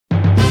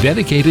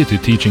Dedicated to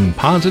teaching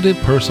positive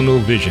personal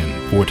vision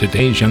for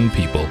today's young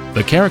people,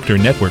 the Character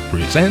Network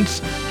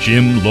presents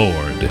Jim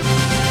Lord.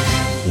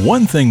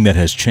 One thing that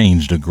has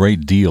changed a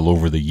great deal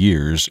over the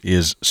years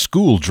is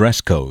school dress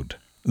code.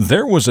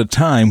 There was a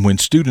time when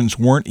students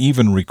weren't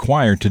even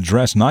required to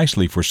dress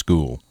nicely for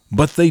school,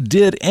 but they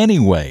did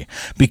anyway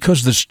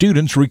because the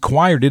students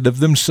required it of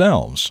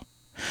themselves.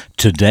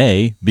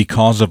 Today,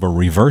 because of a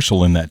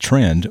reversal in that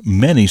trend,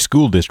 many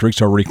school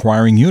districts are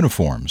requiring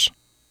uniforms.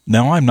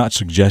 Now, I'm not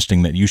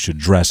suggesting that you should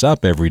dress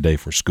up every day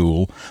for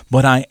school,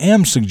 but I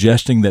am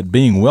suggesting that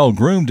being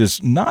well-groomed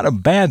is not a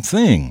bad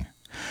thing.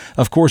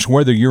 Of course,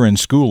 whether you're in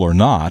school or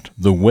not,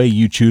 the way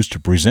you choose to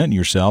present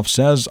yourself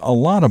says a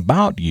lot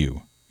about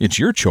you. It's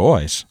your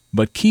choice,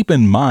 but keep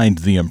in mind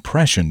the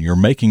impression you're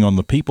making on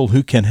the people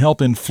who can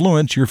help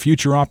influence your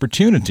future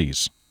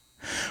opportunities.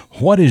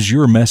 What is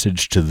your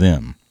message to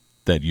them?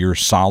 That you're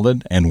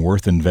solid and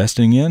worth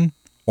investing in?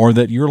 Or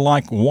that you're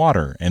like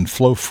water and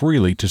flow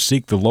freely to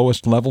seek the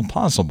lowest level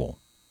possible?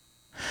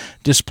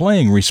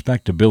 Displaying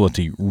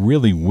respectability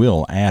really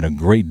will add a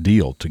great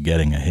deal to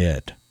getting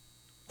ahead.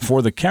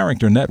 For the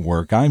Character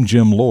Network, I'm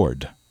Jim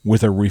Lord,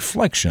 with a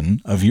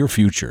reflection of your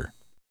future.